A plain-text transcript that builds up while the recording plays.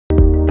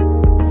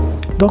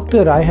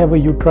Doctor, I have a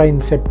uterine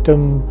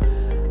septum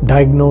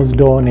diagnosed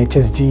on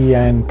HSG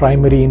and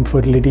primary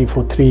infertility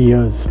for 3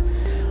 years,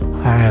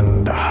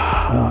 and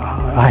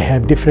I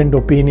have different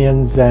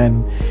opinions,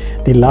 and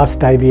the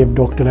last IVF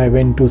doctor I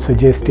went to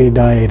suggested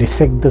I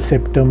resect the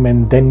septum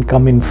and then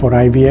come in for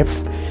IVF.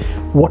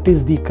 What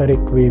is the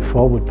correct way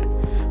forward?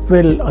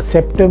 Well, a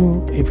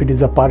septum, if it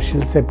is a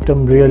partial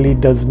septum, really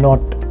does not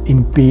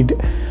impede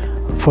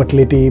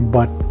fertility,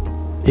 but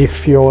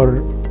if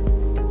your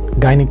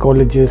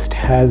gynecologist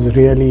has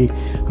really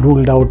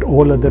ruled out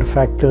all other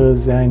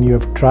factors and you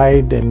have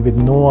tried and with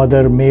no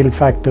other male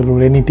factor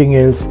or anything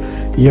else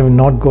you have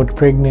not got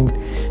pregnant,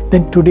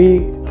 then today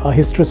a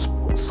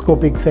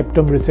hysteroscopic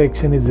septum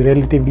resection is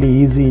relatively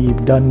easy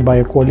if done by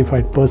a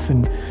qualified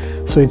person.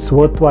 So it's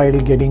worthwhile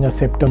getting a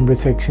septum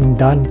resection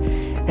done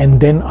and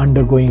then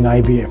undergoing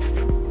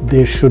IVF.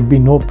 There should be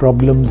no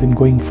problems in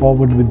going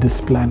forward with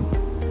this plan.